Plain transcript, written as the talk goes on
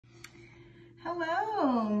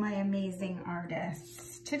Hello, my amazing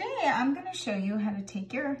artists. Today I'm going to show you how to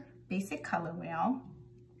take your basic color wheel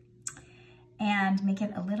and make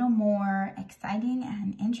it a little more exciting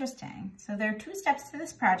and interesting. So there are two steps to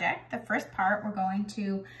this project. The first part, we're going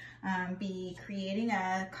to be creating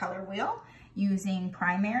a color wheel using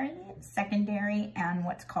primary, secondary, and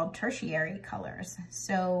what's called tertiary colors.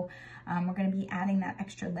 So we're going to be adding that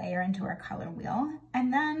extra layer into our color wheel,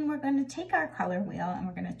 and then we're going to take our color wheel and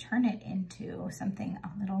we're going to turn it into something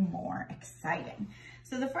a little more exciting.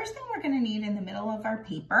 So the first thing we're going to need in the middle of our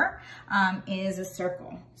paper is a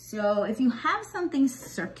circle. So if you have something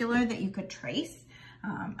circular that you could trace,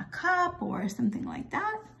 a cup or something like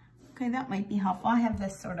that, okay, that might be helpful. I have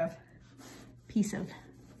this sort of piece of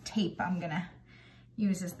tape I'm gonna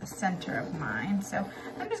use as the center of mine. So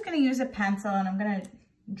I'm just gonna use a pencil and I'm gonna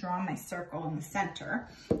draw my circle in the center.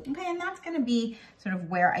 Okay, and that's gonna be sort of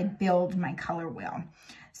where I build my color wheel.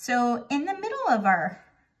 So in the middle of our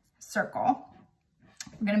circle,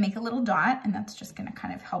 we're gonna make a little dot, and that's just gonna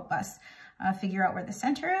kind of help us figure out where the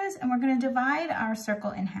center is. And we're gonna divide our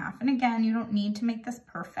circle in half. And again, you don't need to make this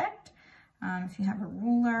perfect. If you have a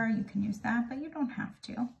ruler, you can use that, but you don't have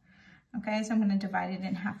to. Okay, so I'm going to divide it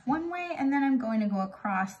in half one way, and then I'm going to go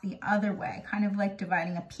across the other way, kind of like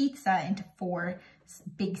dividing a pizza into 4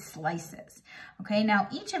 big slices. Okay, now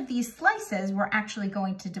each of these slices we're actually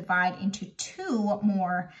going to divide into 2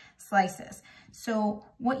 more slices. So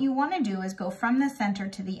what you want to do is go from the center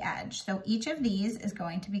to the edge. So each of these is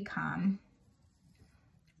going to become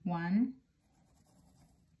 1,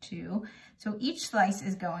 2. So each slice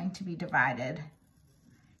is going to be divided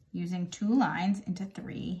using 2 lines into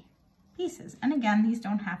 3 pieces. And again, these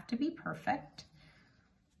don't have to be perfect.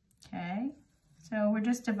 Okay, so we're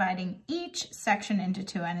just dividing each section into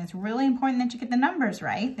 2, and it's really important that you get the numbers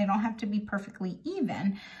right. They don't have to be perfectly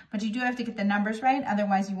even, but you do have to get the numbers right,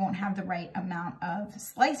 otherwise you won't have the right amount of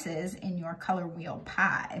slices in your color wheel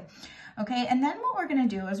pie. Okay, and then what we're going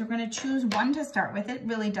to do is we're going to choose one to start with. It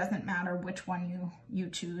really doesn't matter which one you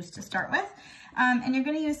choose to start with. And you're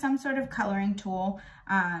going to use some sort of coloring tool.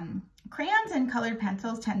 Crayons and colored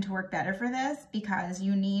pencils tend to work better for this because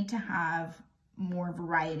you need to have more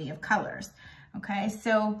variety of colors. Okay,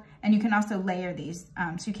 so, and you can also layer these,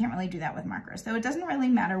 so you can't really do that with markers. So it doesn't really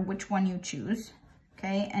matter which one you choose.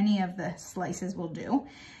 Okay, any of the slices will do.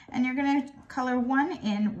 And you're going to color one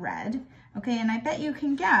in red. Okay, and I bet you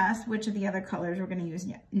can guess which of the other colors we're going to use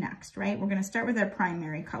next, right? We're going to start with our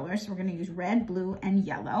primary colors. So we're going to use red, blue, and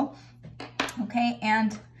yellow. Okay,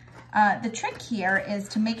 and the trick here is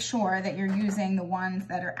to make sure that you're using the ones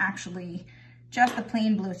that are actually just the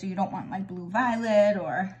plain blue. So you don't want like blue violet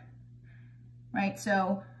or, right?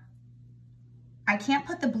 So I can't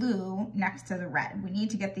put the blue next to the red. We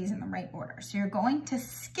need to get these in the right order. So you're going to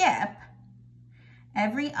skip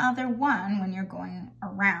every other one when you're going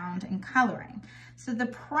around and coloring. So the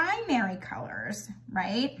primary colors,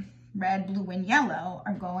 right, red, blue, and yellow,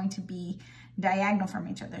 are going to be diagonal from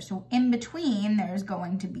each other. So in between, there's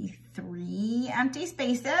going to be 3 empty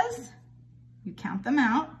spaces. You count them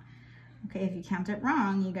out. Okay, if you count it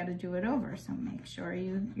wrong, you got to do it over. So make sure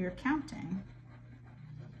you're counting.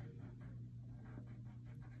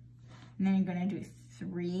 And then you're going to do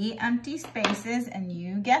 3 empty spaces, and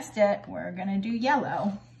you guessed it, we're going to do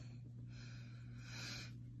yellow.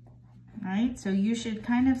 All right, so you should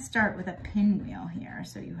kind of start with a pinwheel here.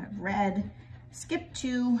 So you have red, skip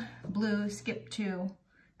 2, blue, skip 2,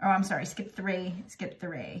 oh, I'm sorry, skip 3, skip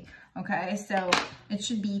 3. Okay, so it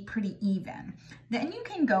should be pretty even. Then you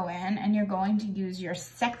can go in and you're going to use your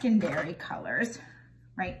secondary colors,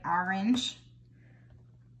 right? Orange,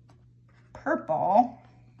 purple,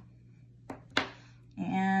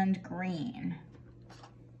 and green.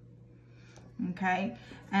 Okay,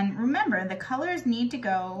 and remember, the colors need to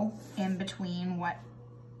go in between what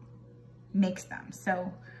makes them.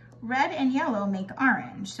 So red and yellow make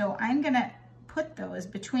orange. So I'm gonna put those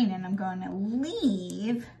between, and I'm going to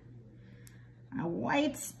leave a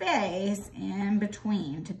white space in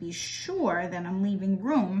between to be sure that I'm leaving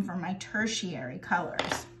room for my tertiary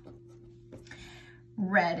colors.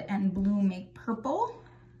 Red and blue make purple.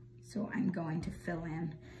 So I'm going to fill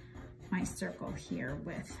in my circle here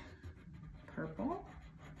with purple.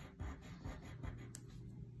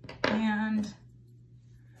 And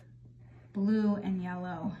blue and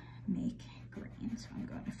yellow make green. So I'm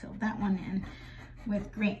going to fill that one in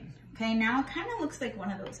with green. Okay, now it kind of looks like one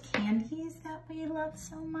of those candies that we love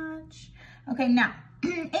so much. Okay, now,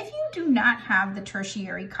 if you do not have the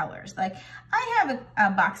tertiary colors, like I have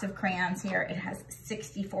a box of crayons here, it has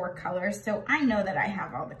 64 colors, so I know that I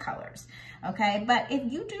have all the colors, okay? But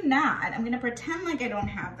if you do not, I'm gonna pretend like I don't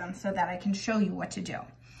have them so that I can show you what to do.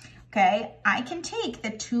 okay, I can take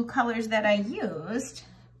the two colors that I used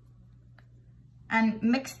and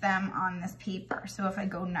mix them on this paper. So if I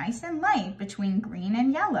go nice and light between green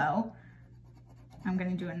and yellow, I'm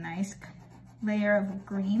gonna do a nice layer of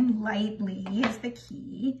green lightly is the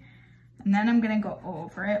key. And then I'm gonna go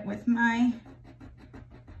over it with my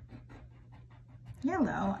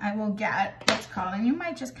yellow. I will get what's called, and you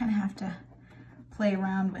might just kind of have to play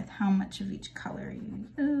around with how much of each color you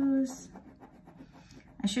use.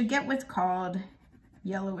 I should get what's called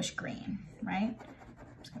yellowish green, right?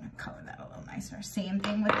 I'm just gonna color that a little nicer. Same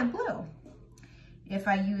thing with the blue. If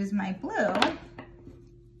I use my blue,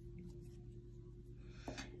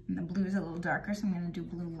 and the blue is a little darker, so I'm gonna do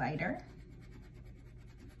blue lighter.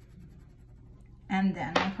 And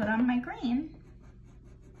then I put on my green.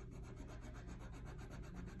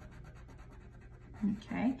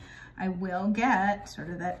 Okay, I will get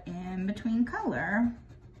sort of that in-between color,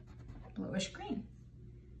 bluish green.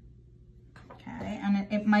 Okay, and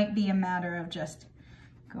it might be a matter of just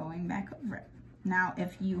going back over it. Now,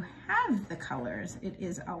 if you have the colors, it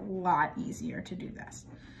is a lot easier to do this,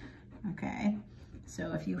 okay?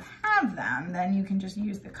 So if you have them, then you can just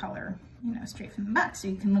use the color, you know, straight from the box. So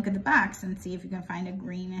you can look at the box and see if you can find a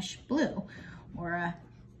greenish blue or a,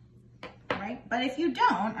 right? But if you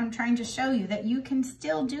don't, I'm trying to show you that you can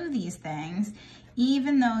still do these things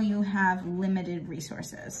even though you have limited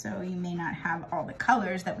resources. So you may not have all the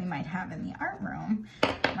colors that we might have in the art room,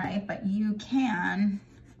 right? But you can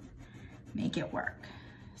make it work.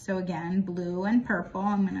 So again, blue and purple,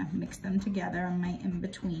 I'm gonna mix them together on my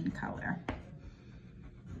in-between color.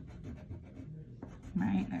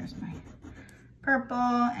 Right, there's my purple,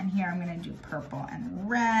 and here I'm gonna do purple and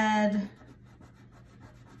red.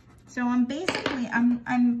 So I'm basically,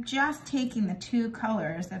 I'm just taking the two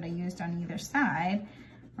colors that I used on either side,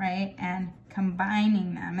 right, and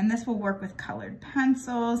combining them. And this will work with colored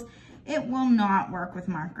pencils. It will not work with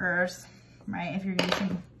markers, right? If you're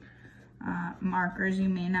using markers, you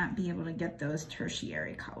may not be able to get those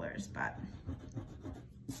tertiary colors, but,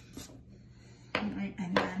 right,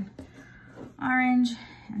 and then orange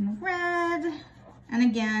and red. And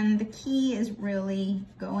again, the key is really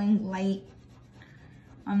going light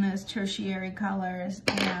on those tertiary colors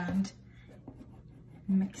and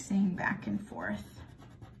mixing back and forth.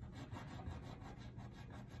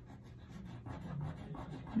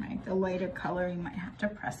 Right, the lighter color, you might have to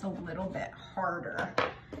press a little bit harder.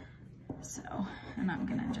 So, and I'm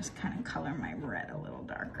gonna just kind of color my red a little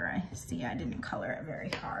darker. I see I didn't color it very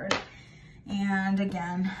hard. And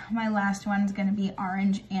again, my last one is gonna be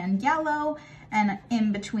orange and yellow, and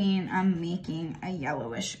in between, I'm making a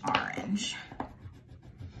yellowish orange.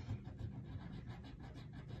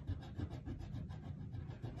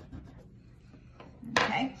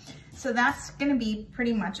 Okay, so that's gonna be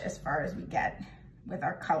pretty much as far as we get with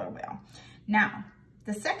our color wheel. Now,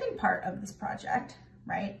 the second part of this project,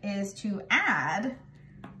 right, is to add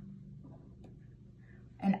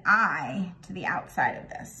an eye to the outside of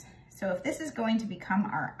this. So if this is going to become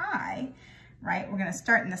our eye, right, we're gonna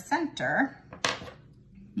start in the center.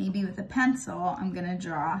 Maybe with a pencil, I'm gonna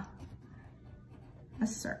draw a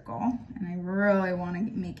circle, and I really wanna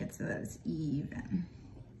make it so that it's even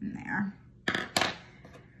in there.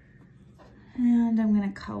 And I'm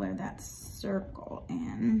gonna color that circle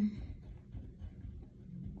in.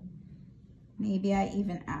 Maybe I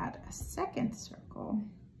even add a second circle,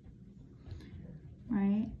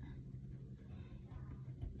 right?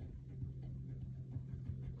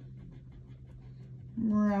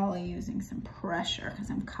 I'm really using some pressure because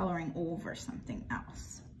I'm coloring over something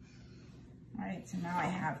else. All right, so now I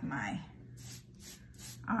have my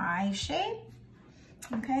eye shape.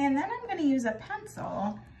 Okay, and then I'm gonna use a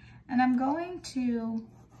pencil, and I'm going to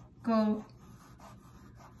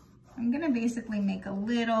I'm gonna basically make a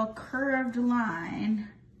little curved line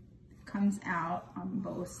that comes out on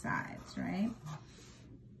both sides, right?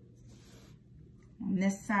 On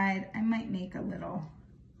this side, I might make a little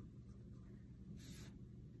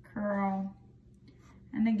curl.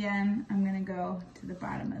 And again, I'm gonna go to the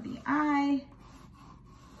bottom of the eye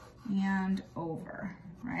and over,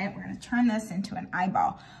 right? We're gonna turn this into an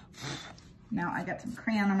eyeball. Now I got some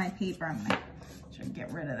crayon on my paper. I'm gonna try to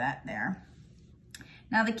get rid of that there.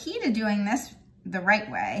 Now the key to doing this the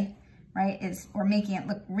right way, right, is, or making it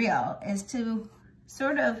look real, is to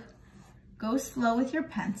sort of go slow with your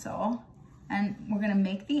pencil, and we're gonna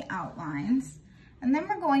make the outlines, and then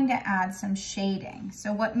we're going to add some shading.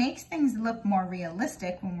 So what makes things look more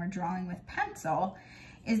realistic when we're drawing with pencil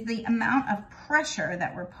is the amount of pressure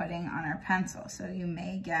that we're putting on our pencil. So you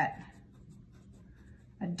may get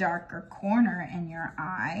a darker corner in your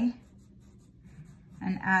eye,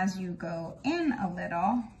 and as you go in a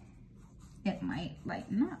little, it might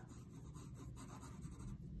lighten up.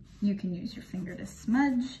 You can use your finger to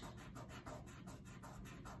smudge.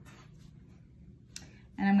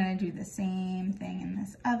 And I'm gonna do the same thing in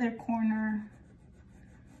this other corner.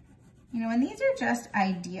 You know, and these are just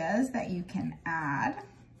ideas that you can add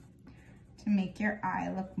to make your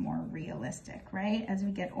eye look more realistic, right? As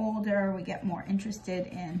we get older, we get more interested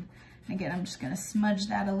in, again, I'm just gonna smudge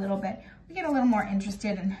that a little bit. We get a little more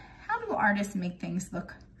interested in how do artists make things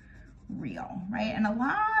look real, right? And a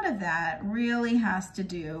lot of that really has to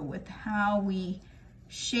do with how we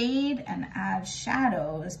shade and add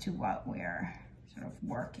shadows to what we're sort of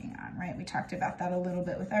working on, right? We talked about that a little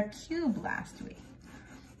bit with our cube last week,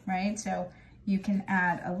 right? So you can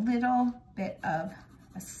add a little bit of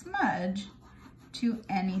a smudge to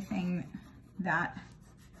anything that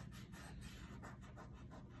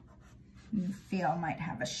you feel might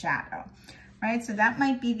have a shadow, right? So that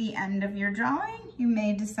might be the end of your drawing. You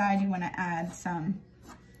may decide you want to add some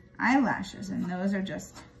eyelashes, and those are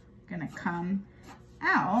just going to come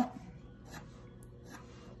out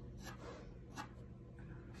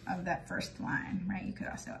of that first line, right? You could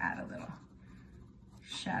also add a little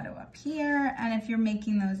shadow up here. And if you're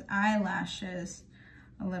making those eyelashes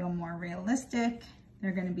a little more realistic,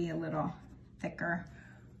 they're going to be a little thicker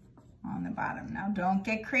on the bottom. Now, don't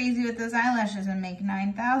get crazy with those eyelashes and make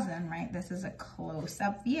 9,000, right? This is a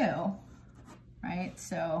close-up view, right?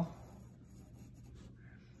 So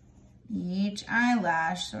each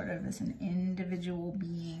eyelash sort of is an individual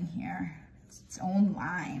being here. It's its own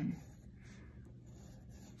line.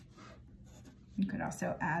 You could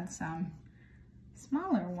also add some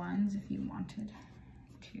smaller ones if you wanted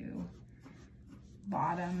to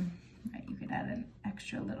bottom, right? You could add an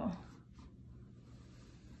extra little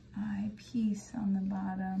eye piece on the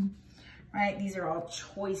bottom, right? These are all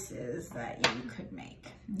choices that you could make,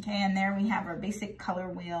 okay? And there we have our basic color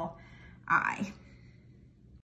wheel eye.